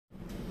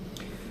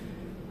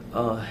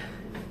Uh,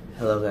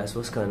 Hello guys,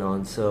 what's going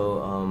on?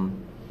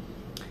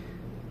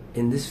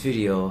 In this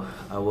video,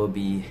 I will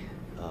be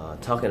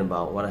talking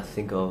about what I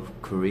think of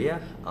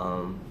Korea.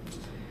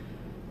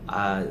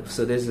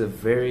 So there's a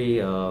very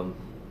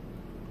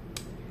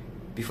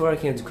before I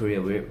came to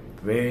Korea,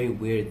 very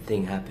weird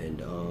thing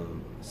happened.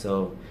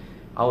 So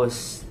I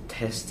was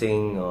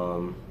testing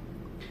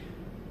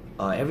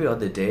every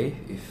other day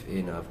if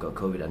I've got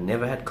COVID. I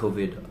never had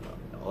COVID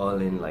all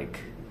in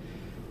like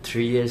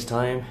 3 years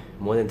time,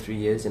 more than 3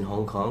 years in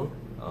Hong Kong.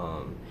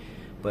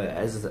 But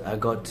as I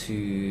got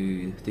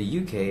to the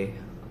UK,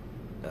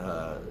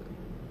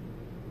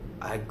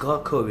 I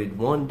got COVID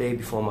one day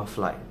before my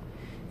flight.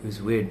 It was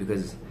weird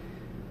because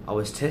I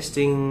was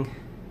testing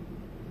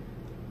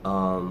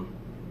 2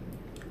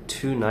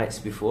 nights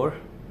before.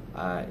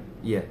 I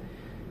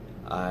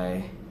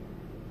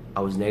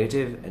was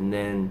negative, and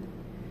then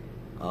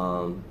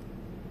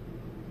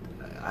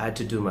I had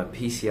to do my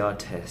PCR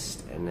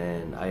test, and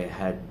then I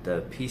had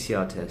the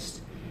PCR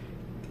test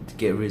to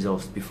get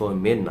results before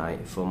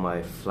midnight for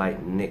my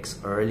flight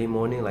next early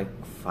morning, like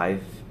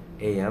 5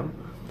 a.m.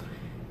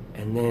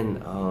 And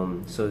then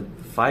so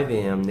 5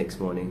 a.m. next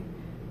morning,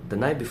 the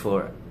night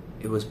before,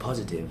 it was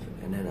positive.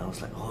 And then I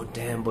was like, oh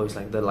damn, boys,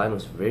 like the line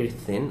was very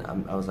thin.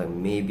 I was like,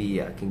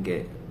 maybe I can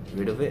get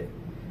rid of it.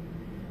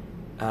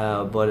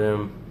 But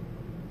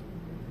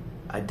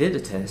I did the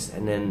test,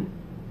 and then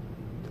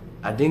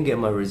I didn't get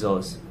my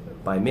results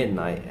by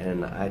midnight,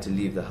 and I had to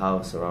leave the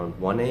house around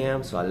 1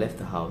 a.m. So I left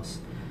the house,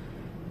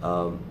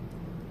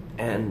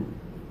 and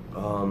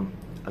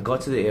I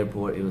got to the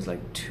airport. It was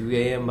like 2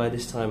 a.m. by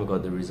this time. I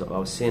got the result. I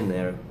was sitting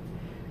there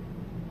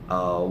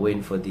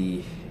waiting for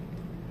the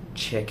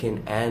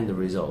check-in and the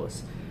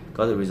results.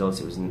 Got the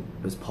results. It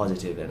was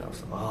positive, and I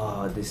was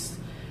like,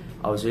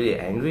 I was really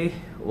angry.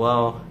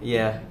 Well,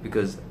 yeah,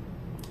 because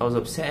I was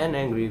upset and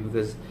angry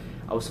because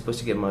I was supposed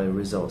to get my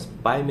results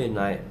by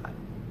midnight.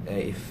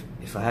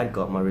 If I had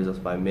got my results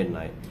by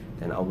midnight,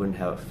 then I wouldn't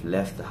have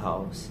left the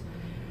house.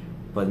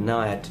 But now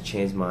I had to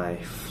change my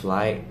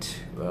flight,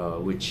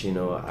 which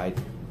I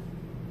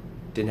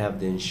didn't have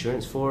the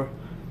insurance for,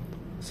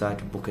 so I had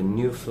to book a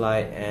new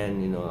flight,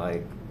 and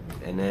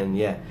and then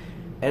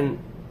and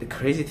the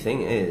crazy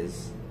thing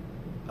is,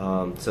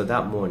 so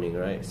that morning,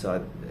 right?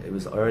 So it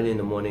was early in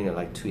the morning at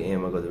like 2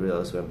 a.m. I got the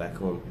results, went back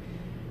home,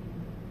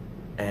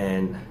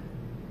 and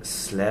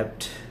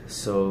slept.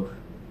 So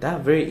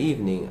that very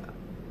evening,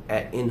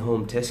 at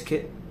in-home test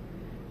kit,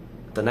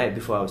 the night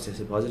before I was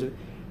tested positive.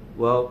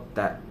 Well,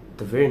 the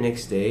very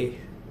next day,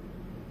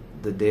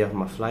 the day of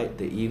my flight,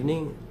 the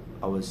evening,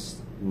 I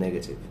was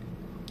negative.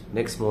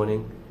 Next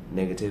morning,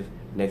 negative.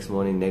 Next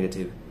morning,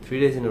 negative. 3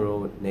 days in a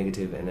row,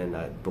 negative. And then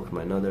I booked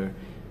my another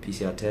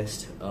PCR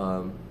test,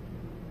 and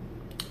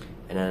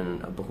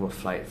then I booked my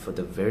flight for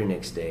the very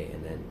next day,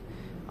 and then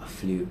I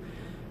flew.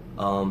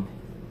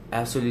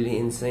 Absolutely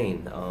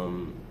insane.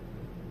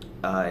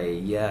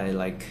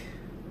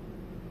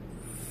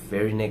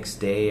 Very next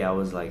day I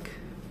was like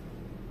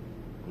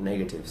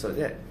negative. So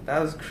that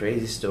was a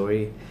crazy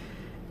story.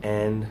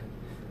 And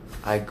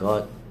I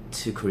got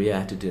to Korea. I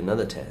had to do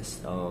another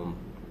test.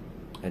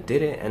 I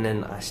did it, and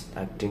then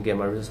I didn't get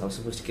my results. I was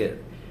supposed to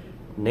get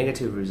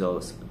negative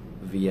results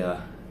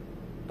via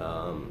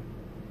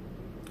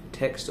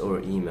text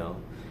or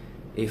email.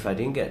 If I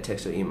didn't get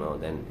text or email,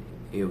 then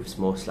it was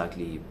most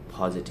likely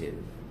positive.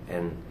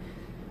 And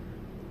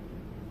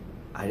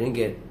I didn't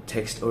get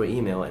text or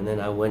email, and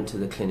then I went to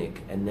the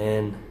clinic, and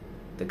then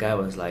the guy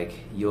was like,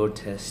 your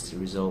test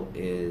result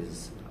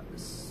is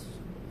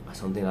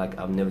something like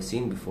I've never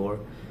seen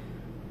before,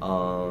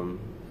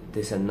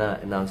 this and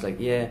that. And I was like,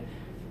 yeah.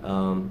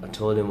 I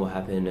told him what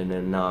happened, and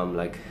then now I'm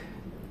like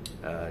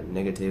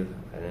negative.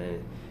 And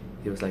then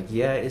he was like,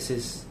 yeah, it's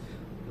just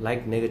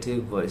like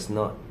negative, but it's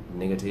not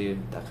negative,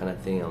 that kind of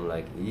thing. I'm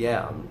like,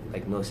 yeah, I'm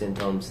like no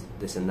symptoms,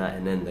 this and that.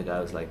 And then the guy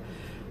was like,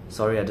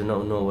 sorry, I do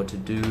not know what to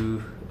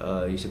do.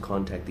 You should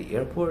contact the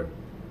airport,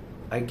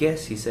 I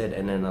guess, he said.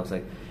 And then I was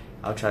like,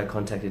 I'll try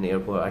contacting the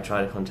airport. I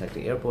tried to contact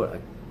the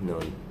airport.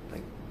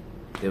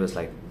 They was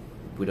like,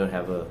 we don't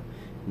have a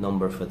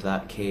number for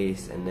that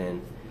case. And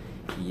then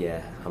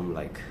I'm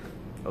like,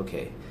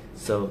 okay.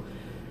 So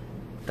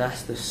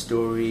that's the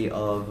story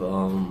of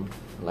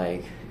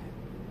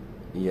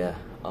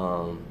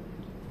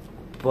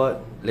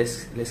but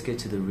let's get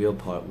to the real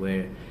part,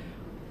 where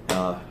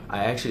I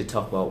actually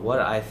talk about what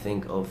I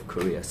think of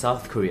Korea,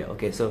 South Korea.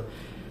 Okay, so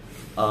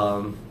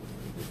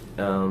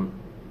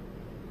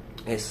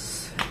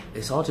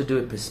it's all to do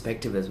with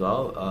perspective as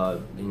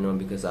well.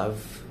 Because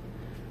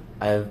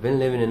I've been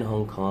living in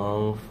Hong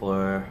Kong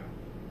for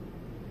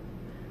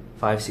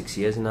 5-6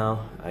 years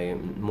now. I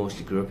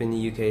mostly grew up in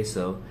the UK,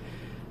 so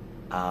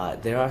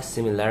there are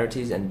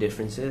similarities and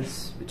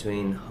differences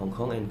between Hong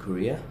Kong and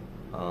Korea.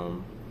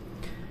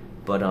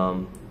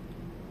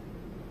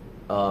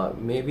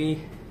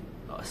 Maybe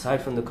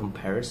aside from the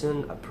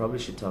comparison, I probably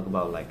should talk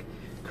about like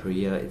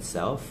Korea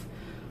itself.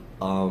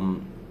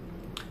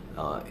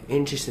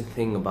 Interesting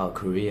thing about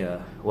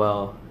Korea,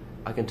 well,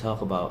 I can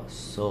talk about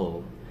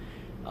Seoul.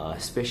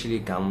 especially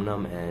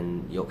Gangnam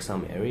and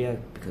Yeoksam area,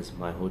 because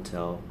my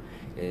hotel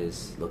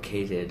is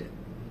located,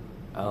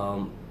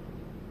 well,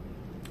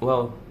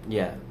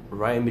 yeah,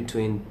 right in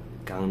between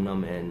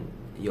Gangnam and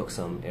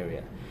Yeoksam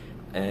area.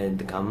 And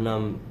the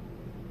Gangnam,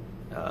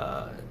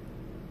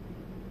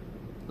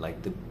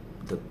 like the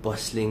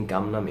bustling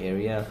Gangnam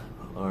area,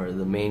 or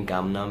the main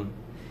Gangnam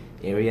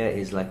area,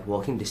 is like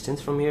walking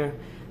distance from here.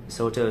 This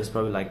hotel is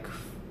probably like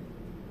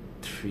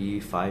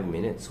 3-5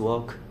 minutes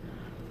walk,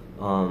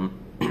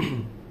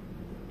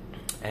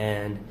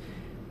 and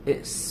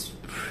it's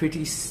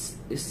pretty.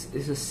 It's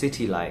a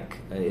city like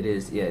it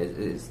is. Yeah,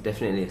 it's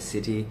definitely a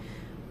city.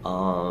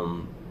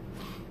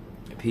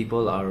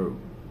 People are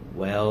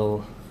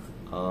well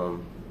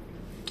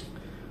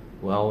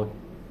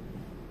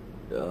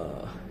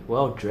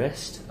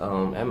dressed.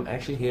 I'm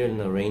actually here in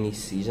the rainy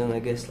season, I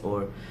guess,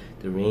 or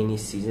the rainy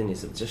season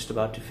is just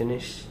about to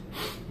finish.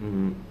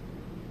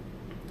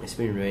 It's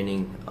been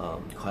raining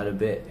quite a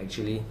bit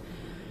actually.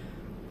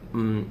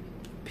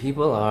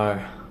 People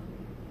are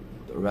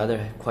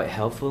rather quite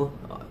helpful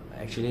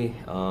actually,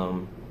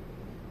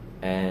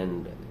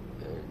 and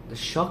the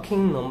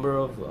shocking number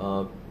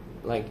of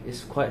like,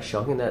 it's quite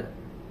shocking that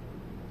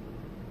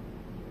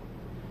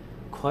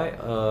quite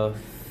a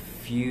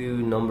few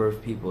number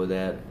of people,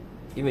 that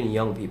even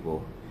young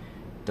people,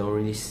 don't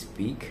really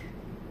speak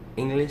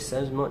English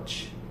as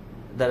much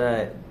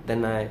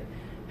than I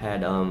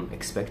had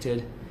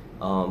expected.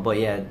 But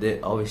yeah,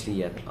 obviously,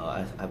 yeah,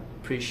 I'm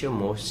pretty sure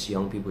most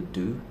young people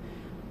do.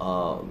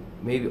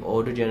 Maybe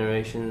older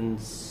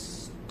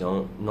generations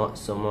not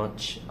so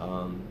much.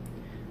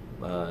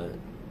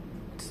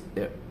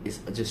 It's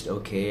just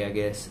okay, I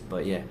guess.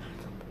 But yeah,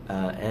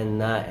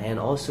 and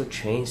also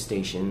train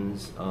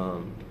stations.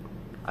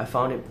 I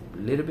found it a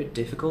little bit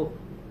difficult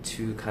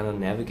to kind of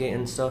navigate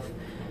and stuff.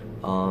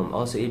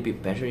 Also, it'd be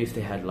better if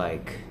they had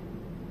like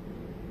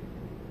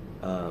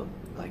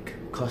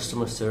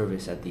customer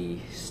service at the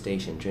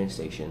train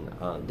station.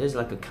 There's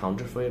like a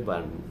counter for it,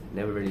 but I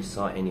never really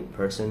saw any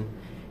person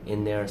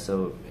in there.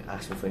 So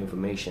asking for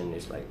information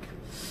is like,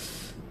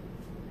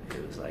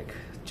 it was like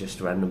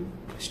just random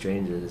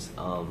strangers.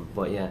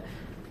 But yeah,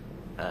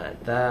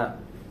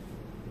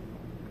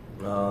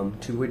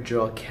 to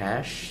withdraw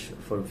cash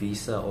for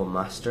Visa or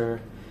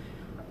Master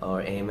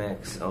or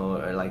Amex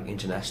or like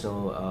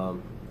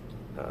international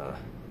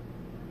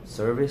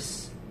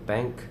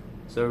bank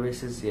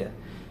services, yeah,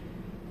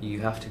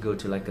 you have to go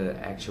to like a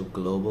actual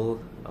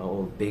global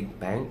or big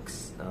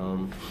banks.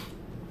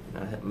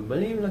 I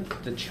believe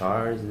like the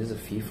charge, there's a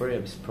fee for it.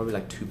 It's probably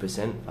like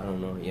 2%. I don't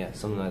know. Yeah,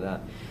 something like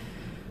that.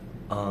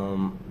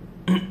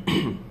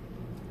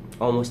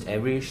 Almost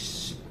every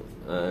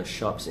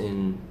shops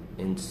in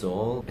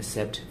Seoul,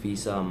 except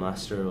Visa,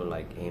 Master, or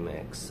like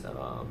Amex,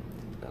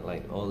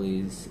 like all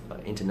these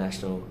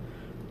international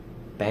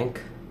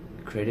bank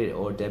credit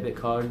or debit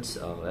cards.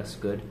 That's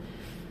good.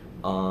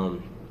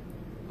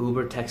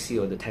 Uber taxi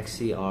or the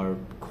taxi are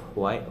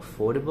quite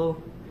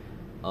affordable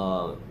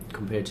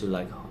compared to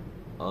like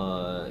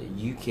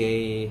UK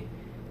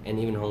and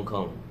even Hong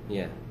Kong.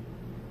 Yeah,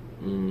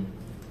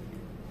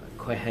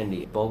 quite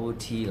handy. Bubble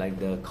tea, like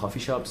the coffee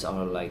shops,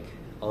 are like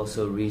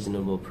also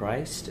reasonable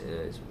priced.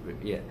 It's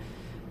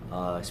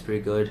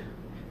pretty good.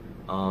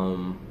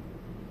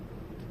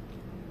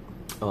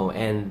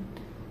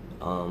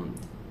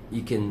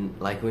 You can,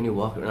 like, when you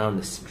walk around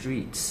the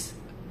streets,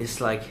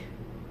 it's like,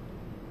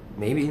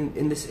 maybe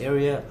in this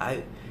area,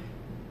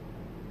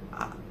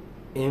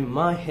 in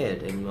my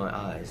head, in my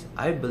eyes,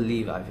 I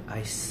believe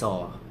I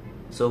saw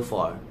so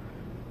far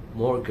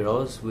more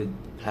girls with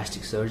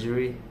plastic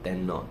surgery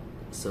than not.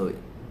 So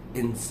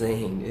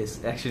insane.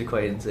 It's actually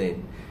quite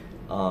insane.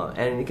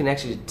 And you can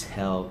actually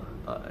tell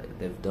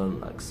they've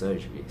done like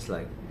surgery. It's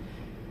like,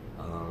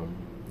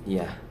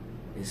 yeah,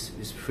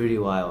 it's pretty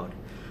wild.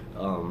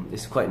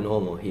 It's quite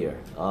normal here.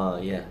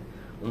 Yeah,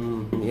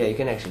 yeah, you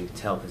can actually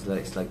tell, because like,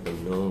 it's like the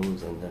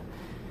nose and the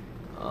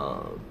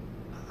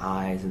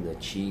eyes and the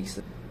cheeks.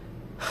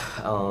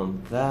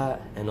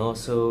 That, and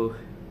also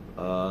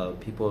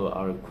people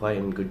are quite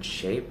in good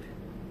shape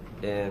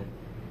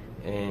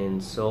in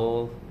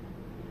Seoul.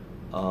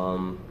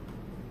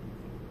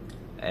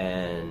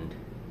 And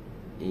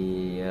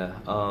yeah,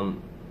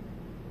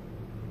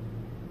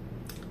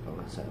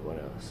 what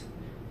else?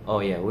 Oh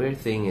yeah, weird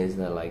thing is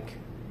that like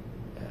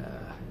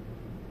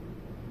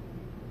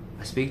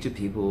I speak to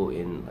people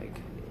in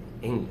like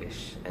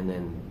English, and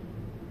then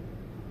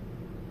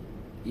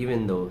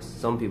even though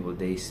some people,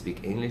 they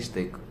speak English,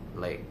 they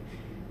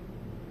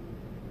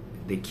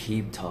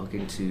keep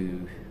talking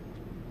to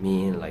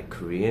me in like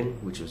Korean,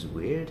 which was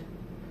weird.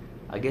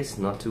 I guess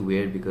not too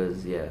weird,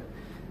 because yeah,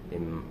 I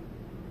don't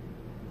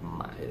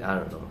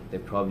know, they're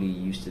probably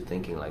used to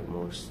thinking like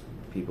most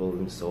people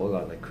in Seoul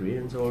are like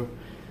Koreans or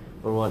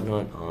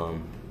whatnot.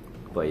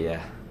 But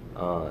yeah,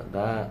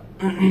 that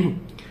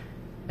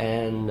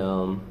and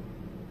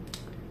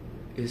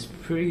it's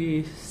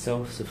pretty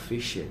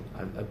self-sufficient.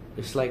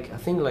 It's like, I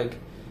think like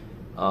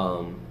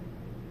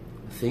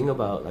thing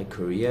about like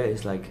Korea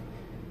is like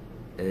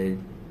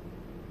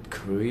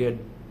Korea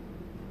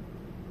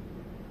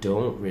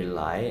don't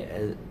rely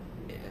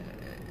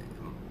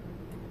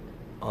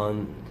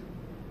on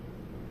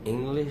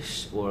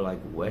English or like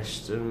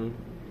Western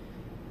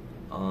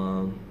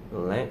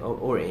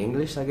or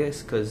English, I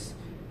guess, because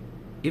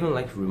even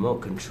like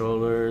remote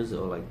controllers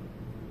or like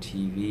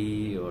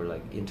TV or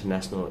like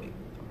international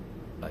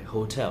like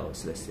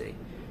hotels, let's say,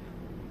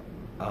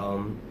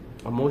 are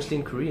mostly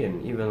in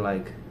Korean. Even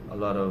like a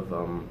lot of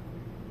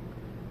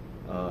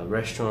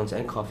restaurants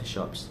and coffee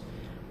shops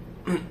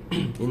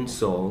in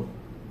Seoul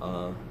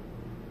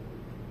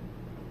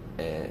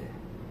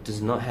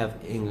does not have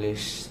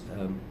English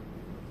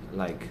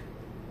like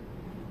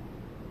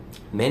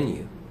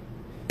menu.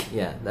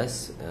 Yeah,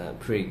 that's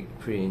pretty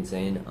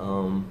insane.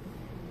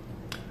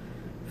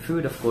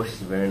 Food, of course,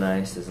 is very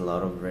nice. There's a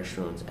lot of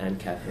restaurants and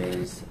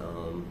cafes.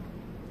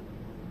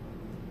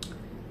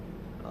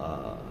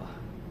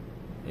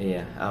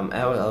 Yeah,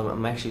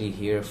 I'm actually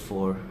here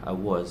for.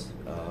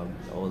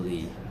 All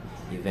the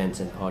events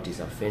and parties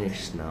are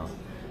finished now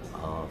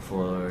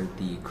for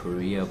the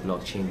Korea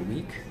Blockchain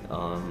Week,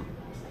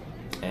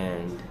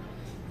 and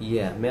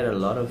yeah, met a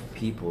lot of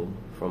people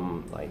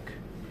from like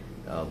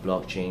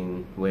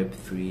blockchain,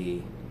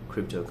 Web3,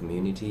 crypto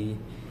community.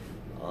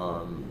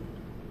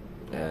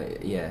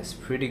 Yeah, it's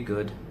pretty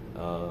good.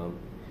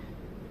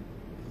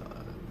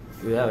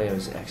 Yeah, it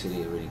was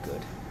actually really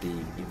good. The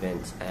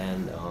events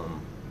and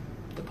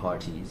the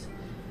parties,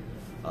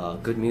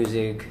 good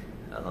music.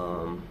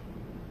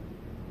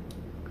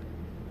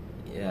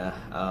 Yeah.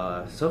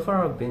 So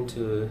far I've been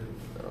to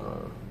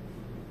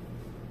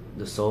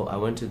the Seoul. I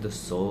went to the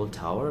Seoul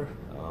Tower,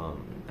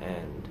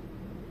 and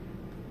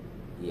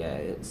yeah,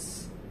 it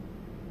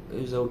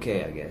was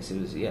okay, I guess.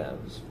 It was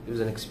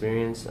an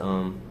experience.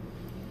 All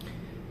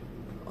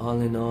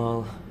in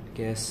all, I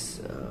guess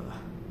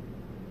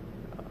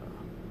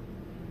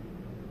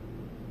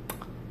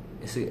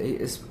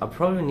I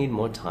probably need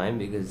more time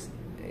because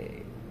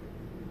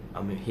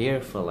I'm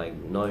here for like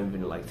not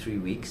even like 3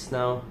 weeks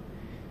now.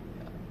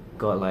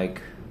 Got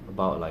like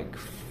about like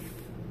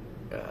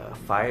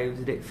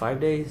 5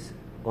 days,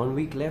 1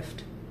 week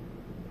left,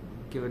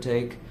 give or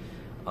take.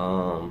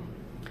 And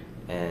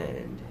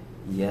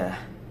yeah,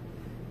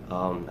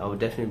 I will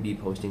definitely be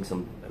posting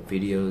some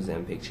videos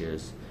and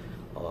pictures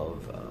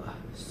of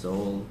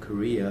Seoul,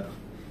 Korea,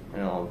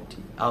 and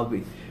I'll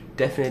be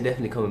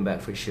definitely coming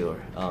back for sure.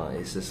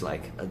 It's just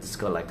like I just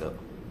got like a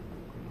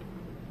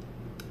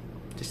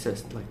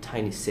like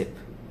tiny sip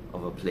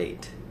of a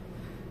plate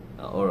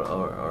or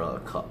a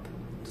cup,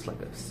 just like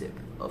a sip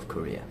of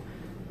Korea,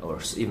 or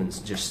even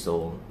just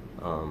Seoul.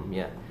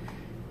 Yeah,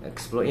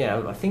 explore.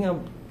 Yeah, I think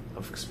I've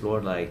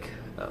explored like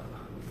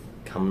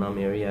gangnam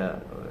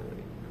area,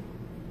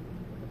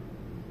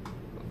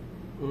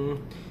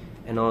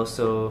 and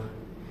also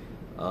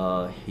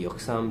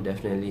yeoksam,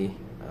 definitely.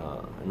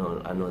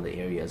 I know the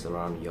areas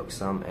around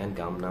yeoksam and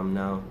gangnam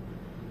now,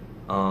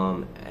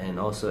 and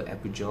also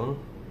Apgujeong.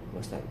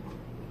 What's that?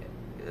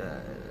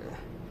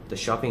 The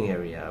shopping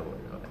area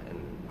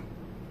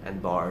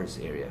and bars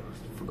area.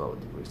 I forgot what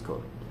it's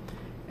called.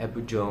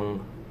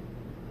 Apgujeong,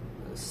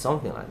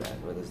 something like that.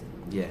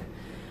 Yeah.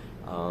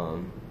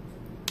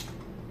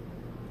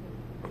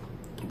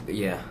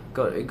 Yeah.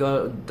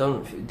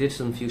 Did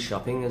some few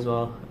shopping as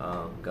well.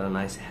 Got a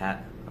nice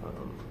hat.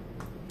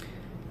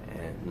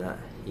 And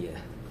yeah.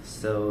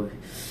 So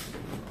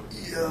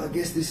yeah, I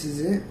guess this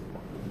is it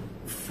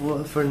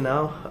for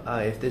now.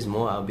 If there's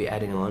more, I'll be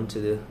adding on to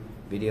the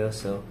video.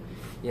 So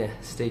yeah,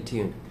 stay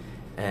tuned.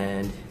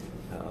 And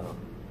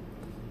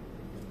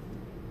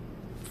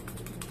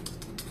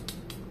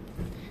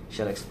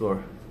shall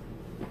explore.